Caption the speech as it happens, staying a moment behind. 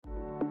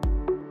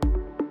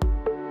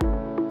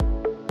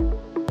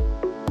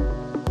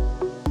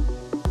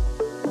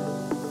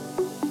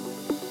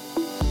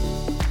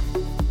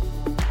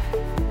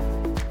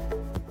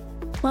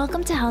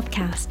Welcome to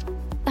HealthCast,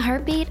 the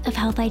heartbeat of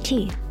health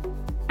IT.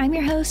 I'm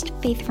your host,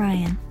 Faith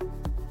Ryan.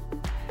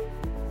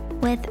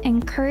 With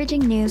encouraging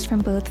news from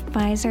both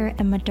Pfizer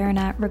and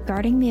Moderna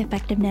regarding the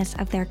effectiveness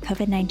of their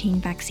COVID-19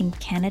 vaccine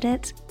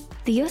candidates,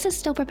 the U.S. is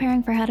still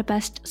preparing for how to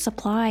best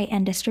supply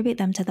and distribute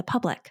them to the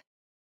public.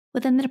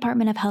 Within the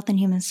Department of Health and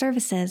Human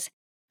Services,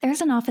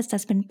 there's an office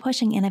that's been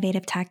pushing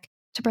innovative tech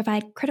to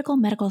provide critical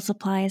medical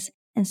supplies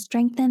and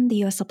strengthen the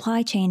U.S.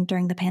 supply chain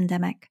during the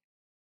pandemic.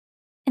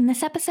 In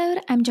this episode,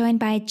 I'm joined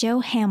by Joe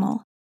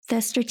Hamel,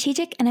 the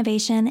Strategic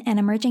Innovation and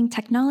Emerging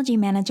Technology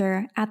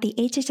Manager at the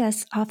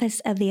HHS Office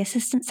of the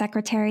Assistant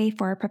Secretary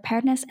for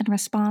Preparedness and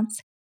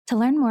Response, to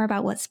learn more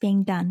about what's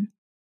being done.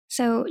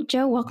 So,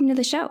 Joe, welcome to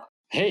the show.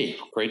 Hey,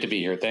 great to be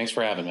here. Thanks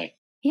for having me.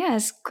 Yeah,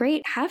 it's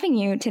great having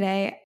you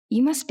today.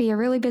 You must be a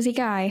really busy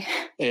guy.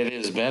 It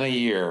has been a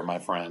year, my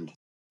friend.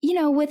 You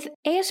know, with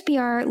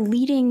ASPR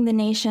leading the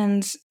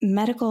nation's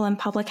medical and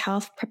public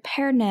health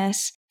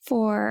preparedness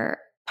for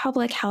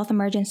public health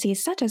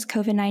emergencies such as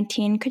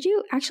COVID-19, could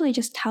you actually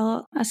just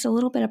tell us a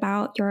little bit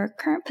about your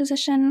current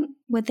position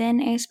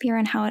within ASPR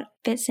and how it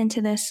fits into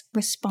this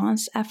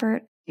response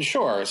effort?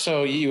 Sure.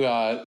 So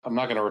I'm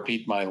not going to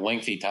repeat my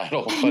lengthy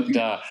title,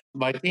 but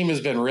my team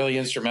has been really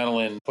instrumental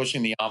in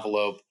pushing the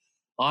envelope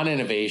on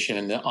innovation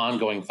and the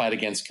ongoing fight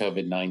against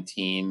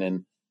COVID-19.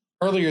 And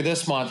earlier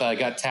this month, I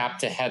got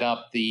tapped to head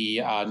up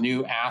the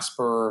new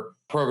ASPR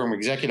Program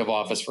Executive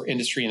Office for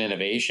Industry and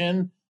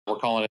Innovation. We're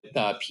calling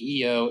it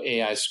PEO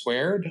AI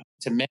Squared,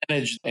 to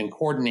manage and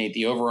coordinate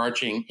the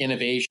overarching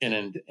innovation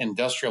and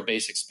industrial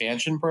base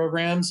expansion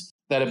programs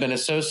that have been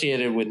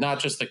associated with not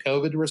just the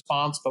COVID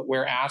response, but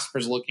where ASPR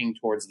is looking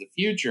towards the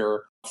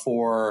future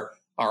for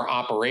our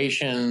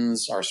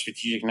operations, our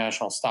strategic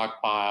national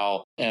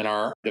stockpile, and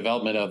our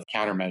development of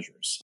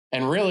countermeasures.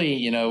 And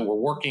really, we're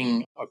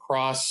working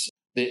across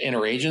the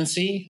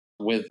interagency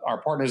with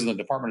our partners in the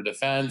Department of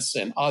Defense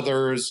and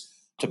others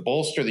to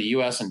bolster the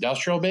U.S.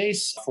 industrial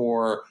base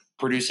for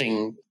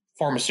producing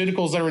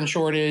pharmaceuticals that are in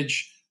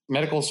shortage,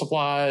 medical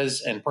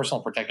supplies, and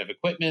personal protective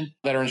equipment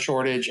that are in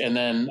shortage. And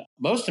then,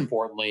 most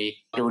importantly,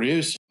 to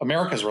reduce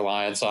America's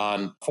reliance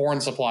on foreign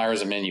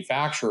suppliers and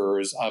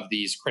manufacturers of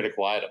these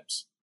critical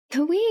items.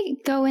 Could we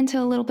go into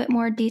a little bit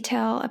more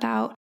detail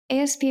about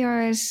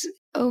ASPR's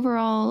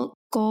overall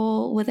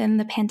goal within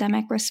the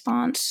pandemic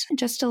response?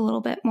 Just a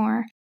little bit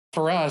more.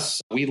 For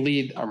us, we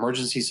lead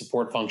Emergency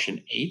Support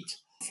Function 8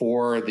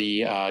 for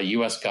the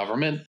U.S.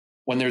 government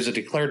when there's a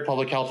declared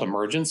public health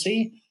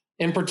emergency.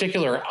 In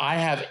particular, I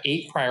have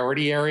 8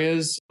 priority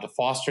areas to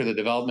foster the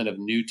development of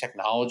new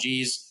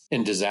technologies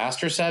in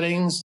disaster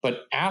settings.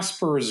 But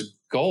ASPR's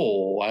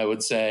goal, I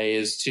would say,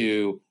 is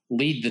to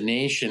lead the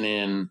nation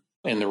in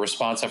the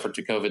response effort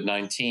to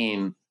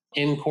COVID-19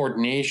 in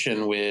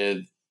coordination with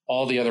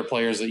all the other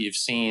players that you've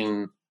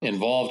seen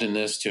involved in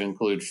this, to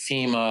include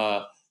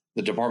FEMA,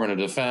 the Department of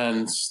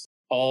Defense,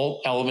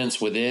 all elements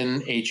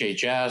within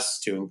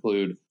HHS, to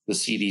include the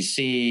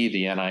CDC,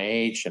 the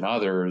NIH, and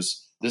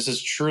others. This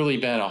has truly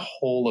been a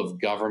whole of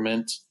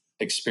government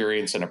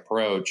experience and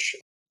approach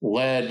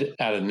led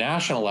at a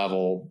national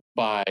level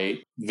by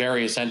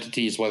various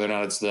entities, whether or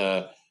not it's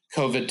the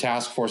COVID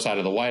task force out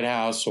of the White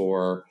House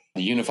or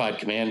the Unified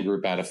Command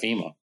Group out of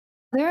FEMA.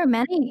 There are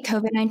many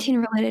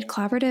COVID-19 related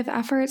collaborative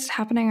efforts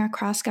happening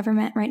across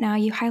government right now.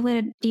 You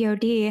highlighted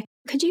DoD.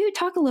 Could you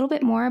talk a little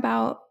bit more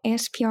about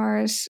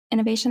ASPR's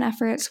innovation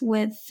efforts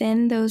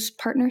within those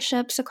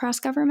partnerships across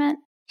government?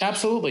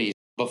 Absolutely.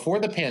 Before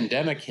the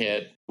pandemic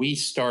hit, we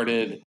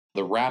started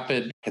the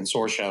RAPID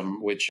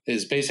Consortium, which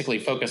is basically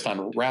focused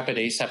on rapid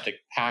aseptic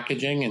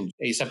packaging and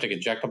aseptic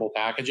injectable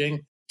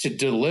packaging to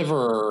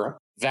deliver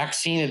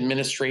vaccine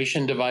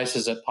administration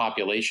devices at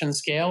population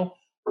scale.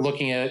 We're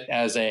looking at it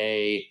as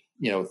a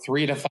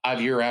 3 to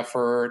 5 year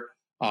effort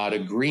to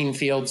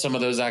greenfield some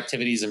of those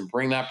activities and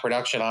bring that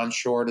production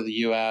onshore to the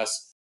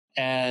U.S.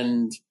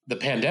 And the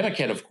pandemic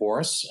hit, of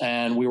course,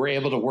 and we were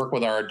able to work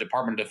with our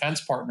Department of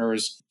Defense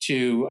partners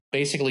to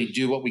basically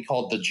do what we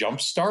called the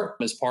jump start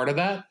as part of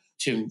that,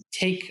 to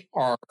take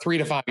our 3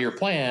 to 5 year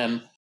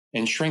plan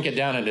and shrink it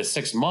down into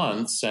 6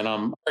 months. And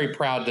I'm very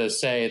proud to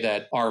say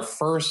that our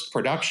first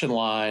production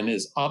line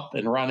is up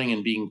and running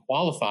and being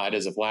qualified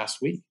as of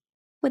last week.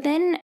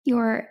 Within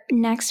your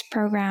next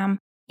program,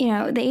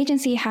 the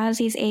agency has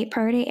these 8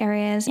 priority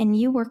areas, and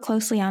you work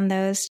closely on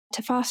those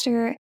to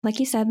foster, like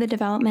you said, the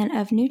development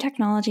of new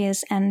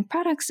technologies and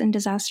products in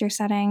disaster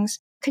settings.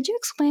 Could you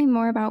explain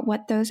more about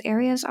what those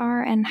areas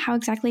are and how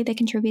exactly they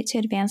contribute to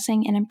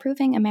advancing and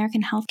improving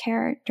American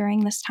healthcare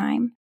during this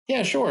time?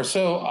 Yeah, sure.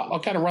 So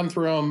I'll kind of run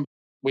through them.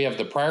 We have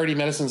the priority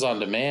medicines on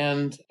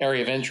demand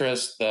area of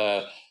interest.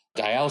 The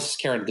dialysis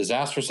care in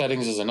disaster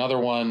settings is another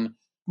one.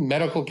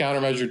 Medical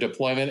countermeasure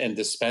deployment and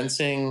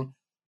dispensing,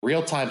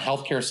 real-time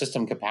healthcare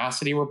system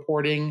capacity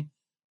reporting,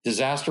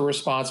 disaster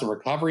response and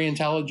recovery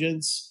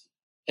intelligence,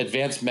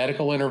 advanced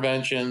medical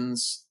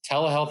interventions,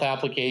 telehealth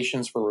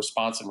applications for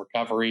response and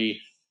recovery,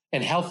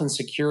 and health and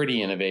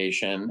security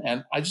innovation.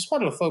 And I just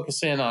wanted to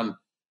focus in on,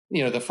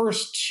 the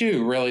first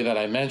 2 really that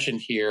I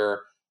mentioned here.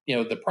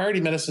 The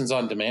Priority Medicines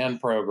on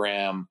Demand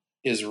program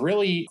is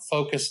really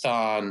focused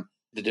on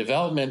the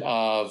development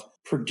of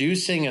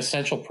producing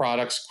essential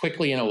products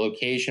quickly in a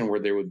location where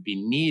they would be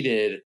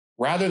needed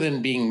rather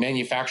than being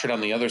manufactured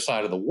on the other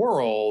side of the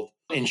world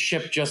and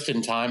shipped just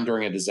in time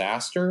during a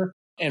disaster,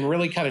 and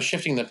really kind of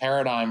shifting the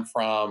paradigm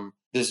from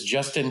this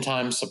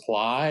just-in-time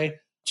supply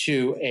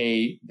to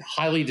a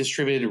highly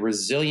distributed,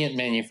 resilient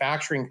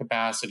manufacturing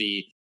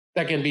capacity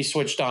that can be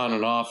switched on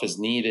and off as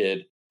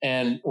needed.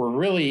 And we're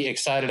really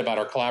excited about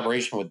our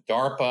collaboration with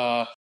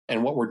DARPA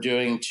and what we're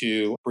doing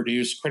to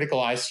produce critical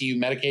ICU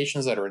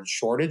medications that are in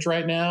shortage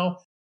right now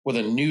with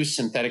a new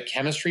synthetic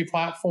chemistry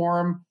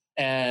platform.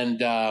 And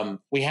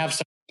we have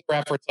some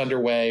efforts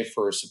underway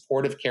for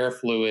supportive care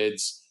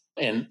fluids,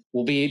 and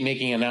we'll be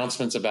making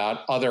announcements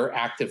about other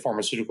active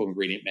pharmaceutical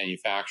ingredient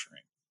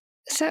manufacturing.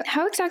 So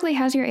how exactly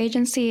has your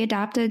agency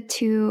adapted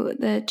to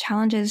the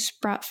challenges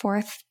brought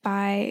forth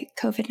by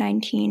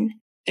COVID-19?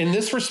 In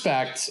this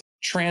respect,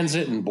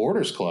 transit and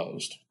borders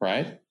closed,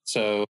 right?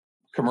 So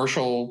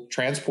commercial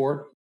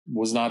transport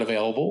was not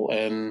available,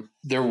 and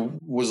there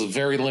was a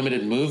very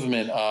limited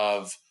movement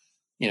of,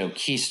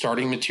 key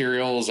starting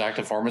materials,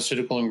 active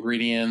pharmaceutical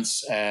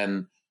ingredients,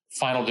 and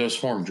final dose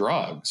form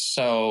drugs.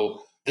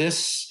 So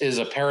this is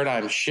a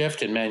paradigm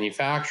shift in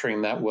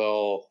manufacturing that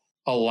will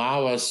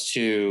allow us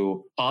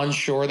to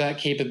onshore that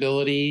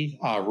capability,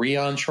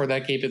 re-onshore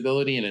that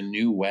capability in a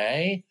new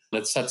way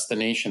that sets the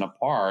nation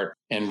apart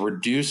and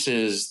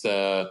reduces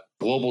the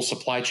global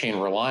supply chain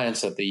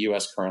reliance that the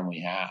U.S. currently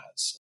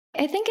has.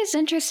 I think it's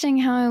interesting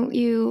how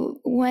you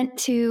went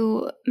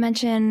to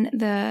mention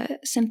the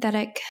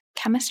synthetic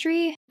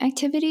chemistry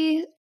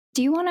activity.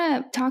 Do you want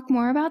to talk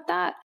more about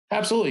that?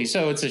 Absolutely.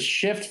 So it's a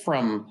shift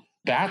from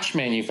batch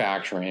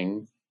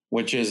manufacturing,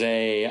 which is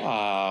a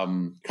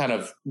kind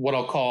of what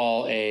I'll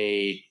call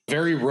a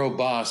very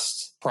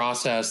robust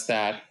process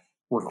that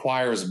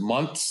requires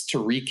months to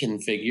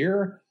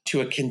reconfigure,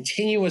 to a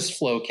continuous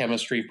flow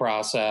chemistry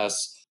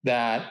process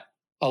that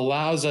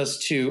allows us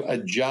to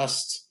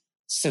adjust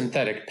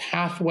synthetic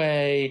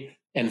pathway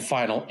and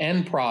final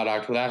end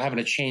product without having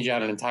to change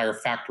out an entire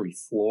factory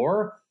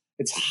floor.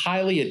 It's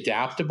highly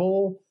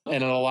adaptable,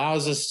 and it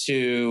allows us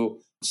to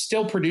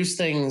still produce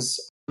things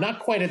not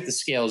quite at the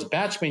scale as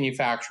batch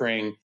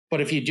manufacturing,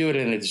 but if you do it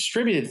in a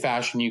distributed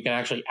fashion, you can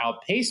actually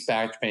outpace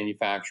batch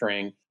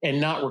manufacturing and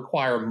not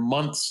require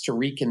months to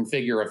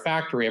reconfigure a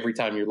factory every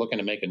time you're looking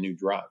to make a new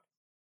drug.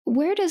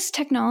 Where does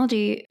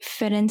technology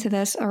fit into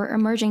this, or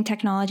emerging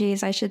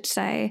technologies, I should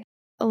say?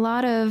 A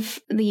lot of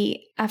the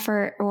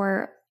effort,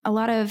 or a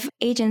lot of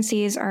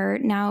agencies, are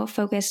now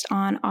focused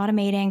on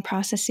automating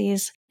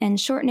processes and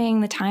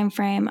shortening the time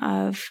frame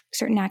of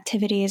certain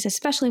activities,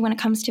 especially when it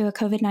comes to a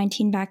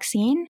COVID-19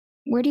 vaccine.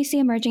 Where do you see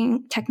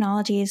emerging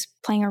technologies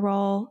playing a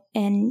role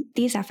in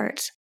these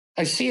efforts?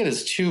 I see it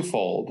as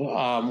twofold.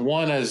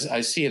 One is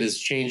I see it as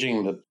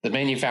changing the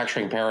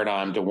manufacturing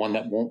paradigm to one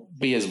that won't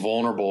be as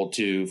vulnerable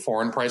to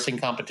foreign pricing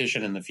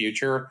competition in the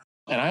future.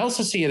 And I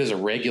also see it as a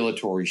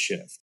regulatory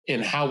shift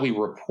in how we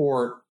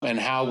report and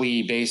how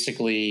we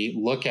basically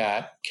look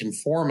at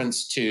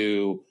conformance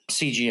to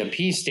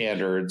CGMP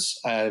standards,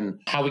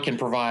 and how we can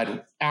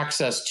provide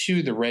access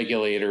to the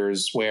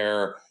regulators,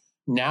 where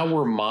now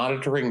we're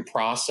monitoring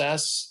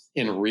process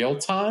in real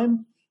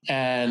time.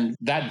 And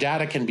that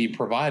data can be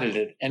provided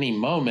at any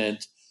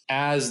moment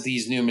as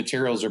these new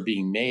materials are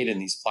being made in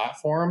these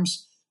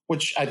platforms,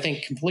 which I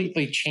think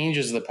completely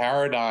changes the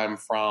paradigm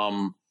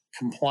from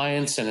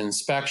compliance and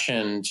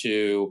inspection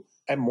to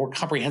a more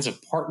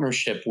comprehensive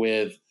partnership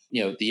with,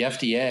 the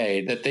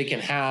FDA, that they can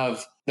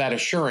have that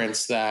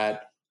assurance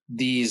that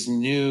these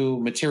new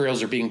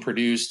materials are being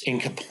produced in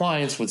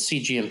compliance with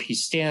CGMP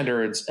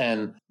standards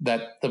and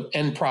that the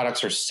end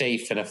products are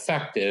safe and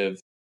effective.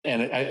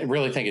 And I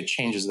really think it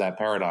changes that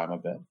paradigm a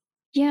bit.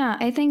 Yeah,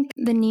 I think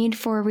the need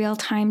for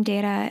real-time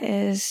data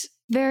is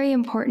very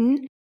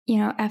important.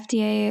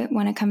 FDA,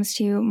 when it comes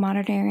to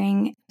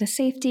monitoring the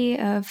safety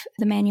of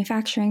the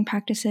manufacturing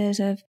practices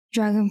of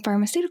drug and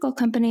pharmaceutical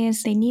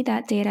companies, they need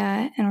that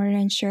data in order to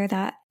ensure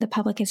that the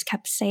public is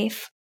kept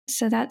safe.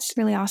 So that's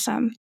really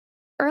awesome.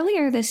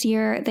 Earlier this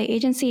year, the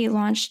agency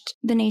launched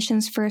the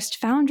nation's first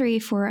foundry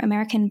for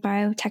American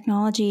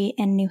biotechnology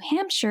in New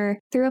Hampshire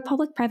through a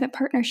public-private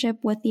partnership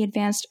with the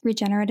Advanced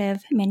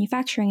Regenerative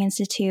Manufacturing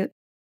Institute.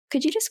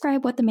 Could you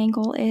describe what the main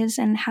goal is,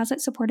 and has it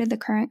supported the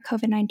current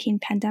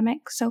COVID-19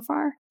 pandemic so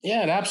far?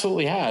 Yeah, it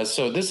absolutely has.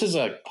 So this is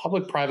a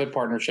public-private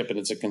partnership, and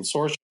it's a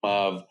consortium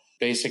of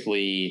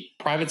basically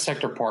private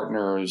sector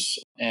partners,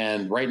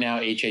 and right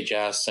now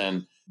HHS,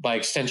 and by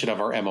extension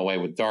of our MOA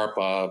with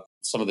DARPA,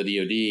 some of the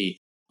DoD,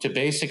 to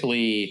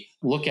basically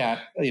look at,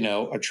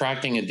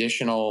 attracting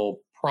additional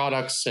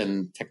products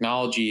and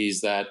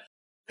technologies that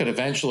could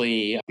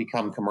eventually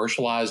become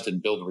commercialized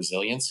and build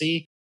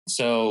resiliency.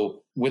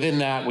 So within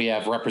that, we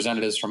have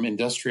representatives from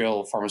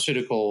industrial,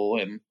 pharmaceutical,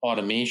 and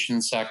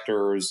automation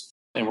sectors.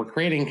 And we're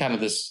creating kind of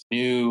this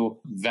new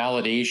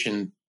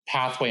validation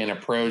pathway and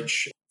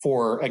approach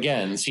for,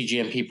 again,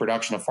 CGMP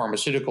production of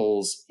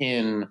pharmaceuticals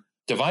in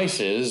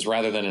devices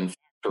rather than in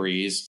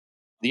factories.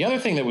 The other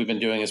thing that we've been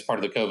doing as part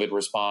of the COVID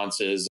response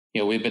is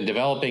we've been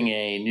developing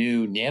a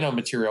new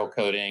nanomaterial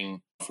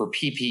coating for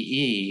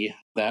PPE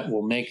that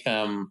will make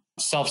them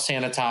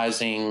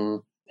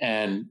self-sanitizing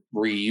and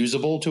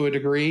reusable to a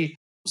degree.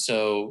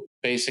 So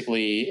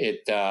basically,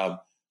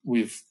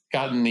 we've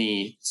gotten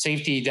the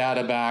safety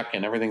data back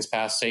and everything's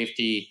passed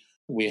safety.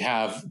 We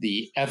have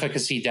the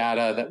efficacy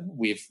data that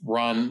we've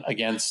run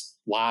against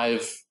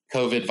live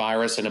COVID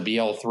virus in a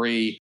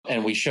BL3,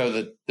 and we show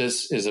that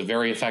this is a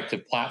very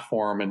effective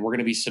platform. And we're going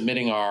to be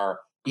submitting our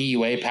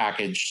EUA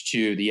package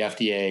to the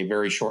FDA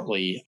very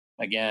shortly.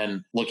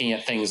 Again, looking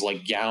at things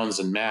like gowns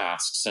and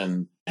masks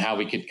and how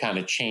we could kind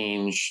of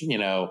change,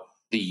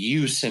 the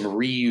use and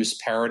reuse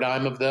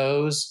paradigm of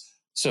those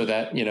so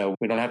that, we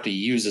don't have to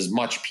use as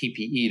much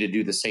PPE to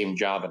do the same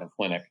job in a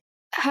clinic.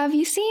 Have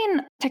you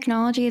seen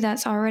technology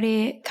that's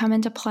already come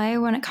into play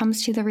when it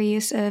comes to the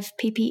reuse of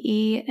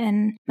PPE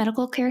in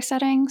medical care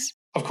settings?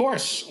 Of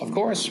course.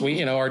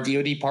 We, our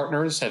DoD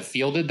partners have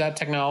fielded that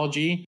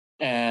technology.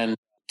 And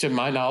to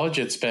my knowledge,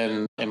 it's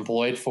been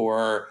employed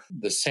for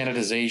the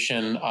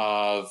sanitization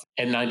of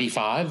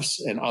N95s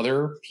and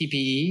other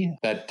PPE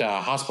that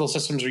hospital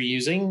systems are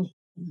using.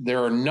 There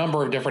are a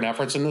number of different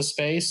efforts in this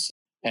space.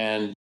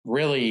 And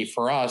really,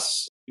 for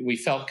us, we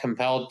felt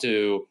compelled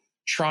to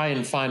try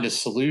and find a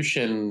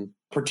solution,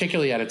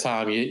 particularly at a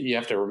time, you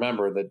have to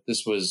remember that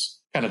this was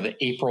kind of the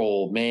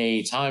April,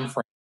 May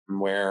timeframe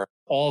where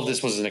all of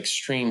this was an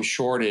extreme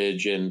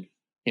shortage. And,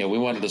 we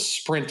wanted to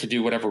sprint to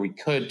do whatever we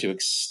could to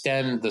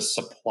extend the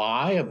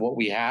supply of what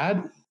we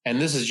had.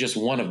 And this is just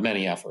one of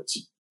many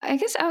efforts. I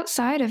guess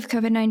outside of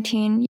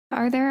COVID-19,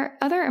 are there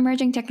other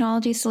emerging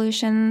technology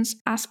solutions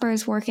ASPR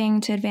is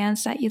working to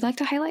advance that you'd like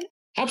to highlight?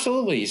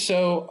 Absolutely.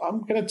 So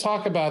I'm going to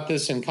talk about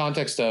this in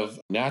context of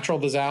natural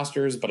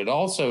disasters, but it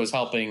also is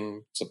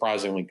helping,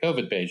 surprisingly,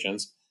 COVID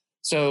patients.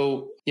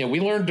 So, we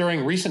learned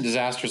during recent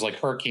disasters like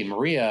Hurricane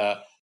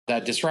Maria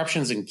that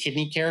disruptions in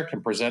kidney care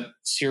can present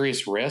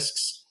serious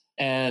risks.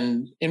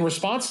 And in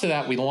response to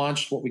that, we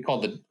launched what we call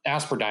the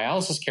ASPR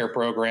Dialysis Care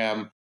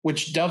Program,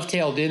 which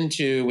dovetailed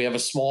into, we have a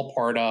small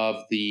part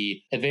of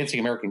the Advancing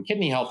American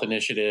Kidney Health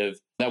Initiative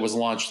that was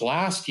launched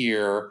last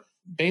year.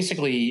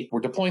 Basically,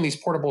 we're deploying these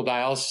portable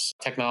dialysis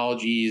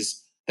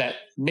technologies that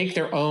make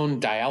their own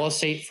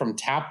dialysate from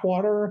tap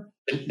water,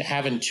 and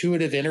have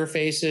intuitive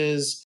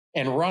interfaces,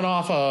 and run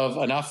off of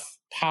enough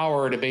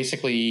power to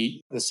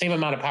basically the same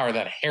amount of power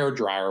that a hair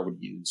dryer would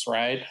use,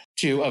 right?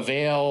 To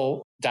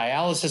avail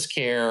dialysis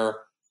care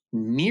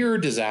near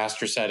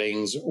disaster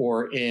settings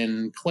or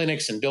in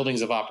clinics and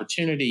buildings of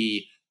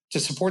opportunity to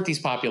support these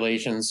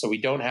populations so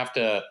we don't have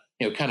to,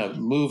 kind of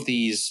move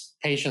these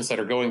patients that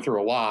are going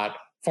through a lot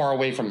far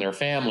away from their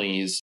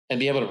families and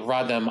be able to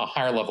provide them a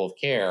higher level of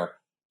care.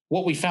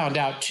 What we found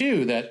out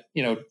too, that,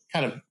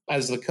 kind of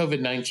as the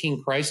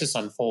COVID-19 crisis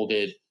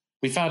unfolded,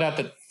 we found out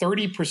that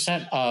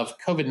 30% of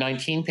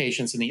COVID-19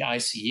 patients in the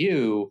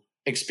ICU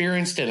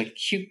experienced an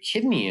acute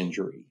kidney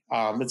injury.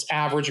 It's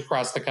average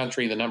across the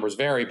country. The numbers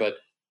vary, but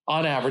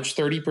on average,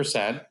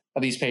 30%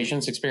 of these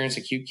patients experience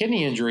acute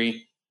kidney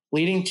injury,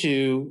 leading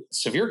to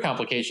severe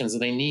complications,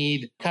 and they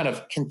need kind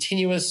of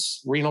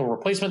continuous renal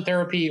replacement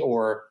therapy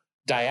or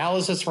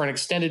dialysis for an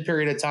extended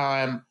period of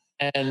time.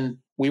 And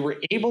we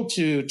were able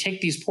to take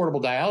these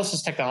portable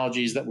dialysis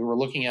technologies that we were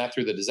looking at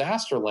through the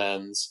disaster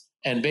lens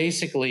and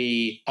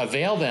basically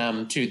avail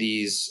them to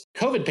these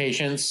COVID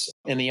patients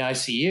in the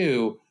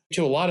ICU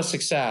to a lot of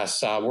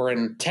success. We're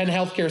in 10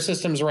 healthcare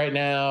systems right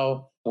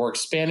now. We're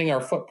expanding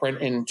our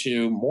footprint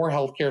into more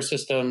healthcare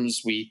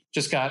systems. We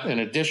just got an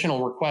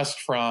additional request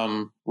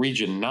from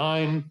Region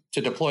 9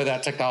 to deploy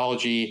that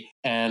technology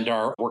and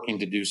are working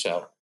to do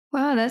so.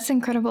 Wow, that's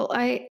incredible.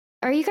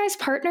 Are you guys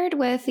partnered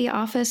with the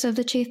Office of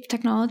the Chief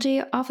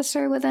Technology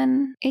Officer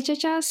within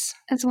HHS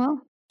as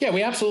well? Yeah,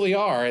 we absolutely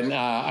are. And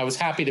I was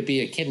happy to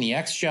be a Kidney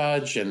X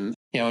judge and,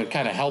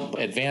 kind of help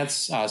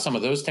advance some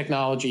of those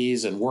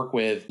technologies and work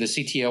with the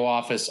CTO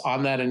office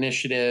on that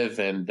initiative.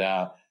 And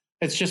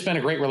it's just been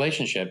a great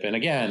relationship. And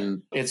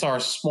again, it's our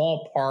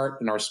small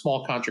part and our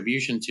small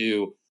contribution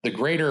to the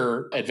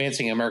greater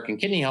Advancing American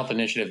Kidney Health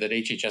Initiative that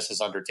HHS has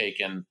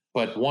undertaken,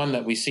 but one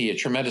that we see a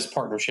tremendous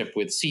partnership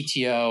with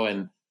CTO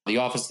and the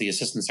Office of the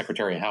Assistant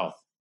Secretary of Health.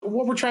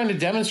 What we're trying to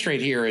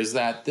demonstrate here is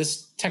that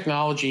this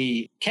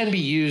technology can be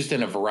used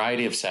in a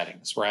variety of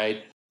settings,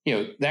 right?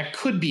 That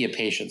could be a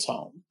patient's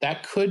home.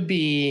 That could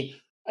be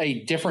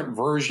a different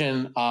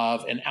version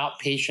of an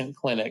outpatient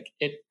clinic.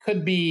 It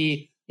could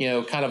be,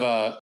 kind of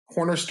a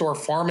corner store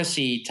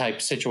pharmacy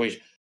type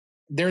situation.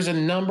 There's a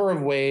number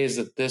of ways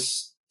that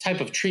this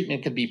type of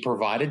treatment could be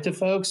provided to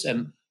folks.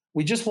 And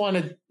we just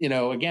wanted,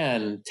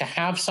 again, to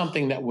have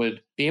something that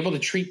would be able to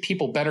treat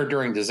people better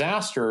during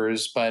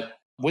disasters, but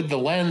with the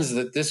lens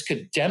that this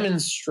could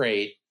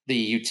demonstrate the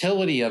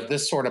utility of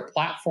this sort of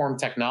platform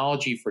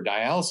technology for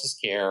dialysis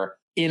care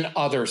in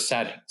other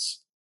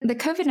settings. The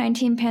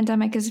COVID-19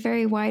 pandemic is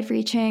very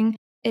wide-reaching.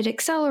 It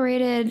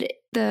accelerated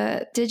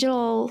the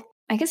digital,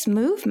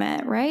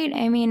 movement, right?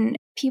 I mean,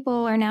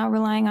 people are now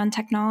relying on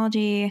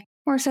technology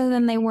more so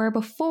than they were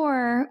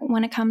before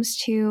when it comes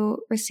to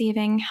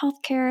receiving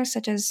healthcare,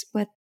 such as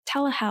with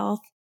telehealth.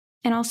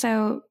 and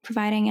also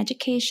providing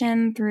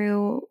education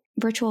through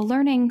virtual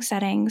learning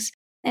settings.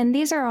 And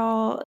these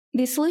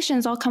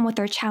solutions all come with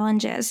their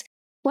challenges.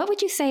 What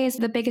would you say is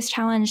the biggest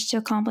challenge to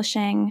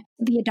accomplishing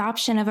the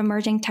adoption of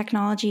emerging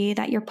technology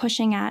that you're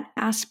pushing at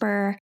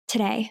ASPR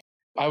today?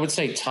 I would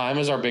say time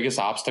is our biggest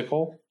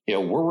obstacle.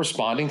 We're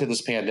responding to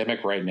this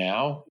pandemic right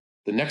now.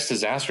 The next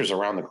disaster is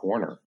around the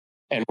corner.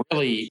 And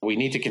really, we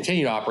need to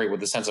continue to operate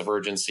with a sense of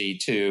urgency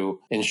to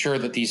ensure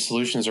that these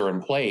solutions are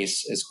in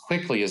place as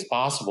quickly as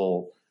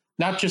possible,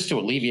 not just to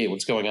alleviate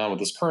what's going on with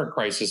this current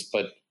crisis,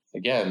 but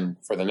again,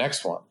 for the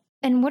next one.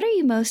 And what are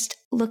you most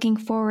looking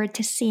forward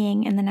to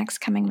seeing in the next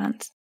coming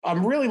months?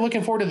 I'm really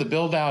looking forward to the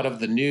build out of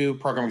the new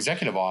Program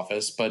Executive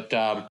Office, but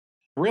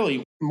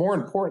really, more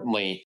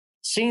importantly,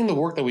 seeing the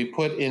work that we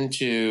put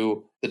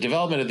into the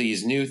development of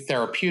these new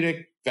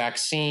therapeutic,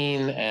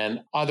 vaccine,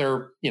 and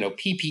other,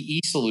 PPE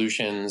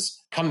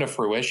solutions come to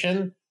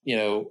fruition.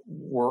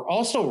 We're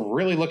also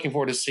really looking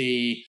forward to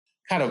see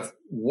kind of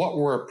what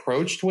we're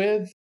approached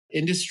with.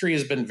 Industry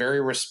has been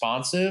very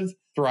responsive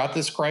throughout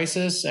this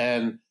crisis,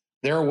 and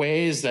there are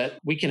ways that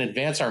we can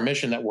advance our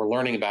mission that we're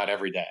learning about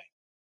every day.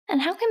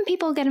 And how can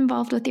people get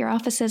involved with your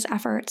office's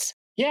efforts?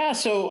 Yeah,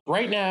 so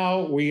right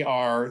now we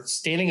are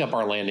standing up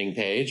our landing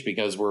page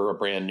because we're a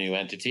brand new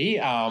entity.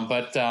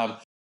 But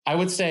I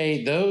would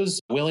say those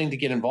willing to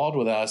get involved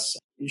with us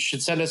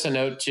should send us a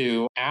note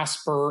to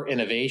ASPR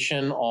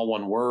Innovation, all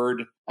one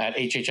word, at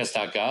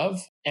hhs.gov.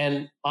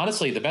 And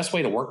honestly, the best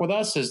way to work with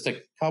us is to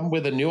come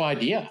with a new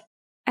idea.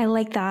 I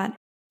like that.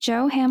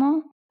 Joe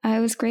Hamel, it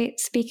was great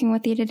speaking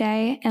with you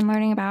today and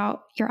learning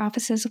about your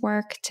office's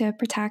work to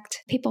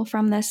protect people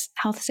from this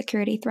health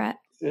security threat.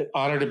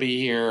 Honor to be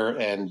here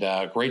and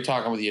great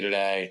talking with you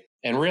today.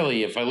 And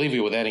really, if I leave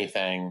you with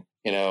anything,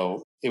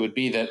 it would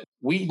be that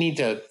we need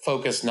to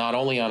focus not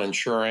only on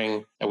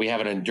ensuring that we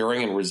have an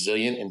enduring and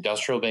resilient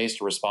industrial base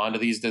to respond to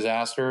these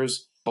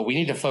disasters, but we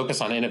need to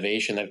focus on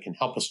innovation that can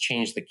help us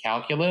change the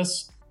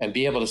calculus and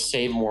be able to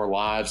save more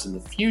lives in the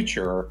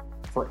future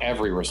for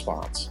every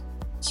response.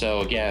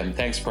 So again,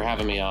 thanks for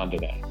having me on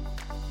today.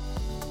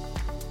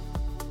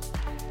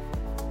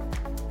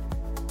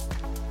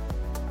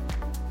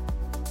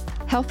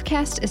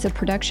 HealthCast is a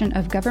production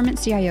of Government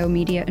CIO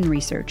Media and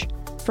Research.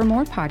 For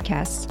more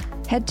podcasts,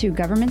 head to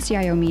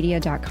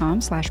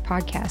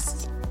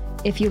governmentciomedia.com/podcasts.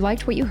 If you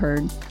liked what you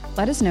heard,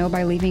 let us know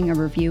by leaving a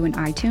review in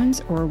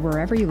iTunes or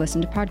wherever you listen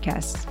to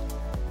podcasts.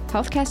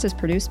 HealthCast is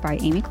produced by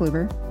Amy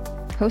Kluber,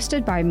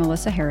 hosted by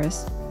Melissa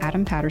Harris,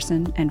 Adam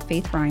Patterson, and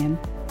Faith Ryan.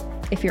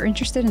 If you're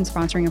interested in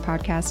sponsoring a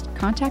podcast,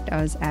 contact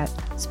us at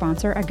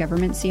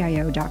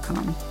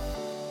sponsor@governmentcio.com.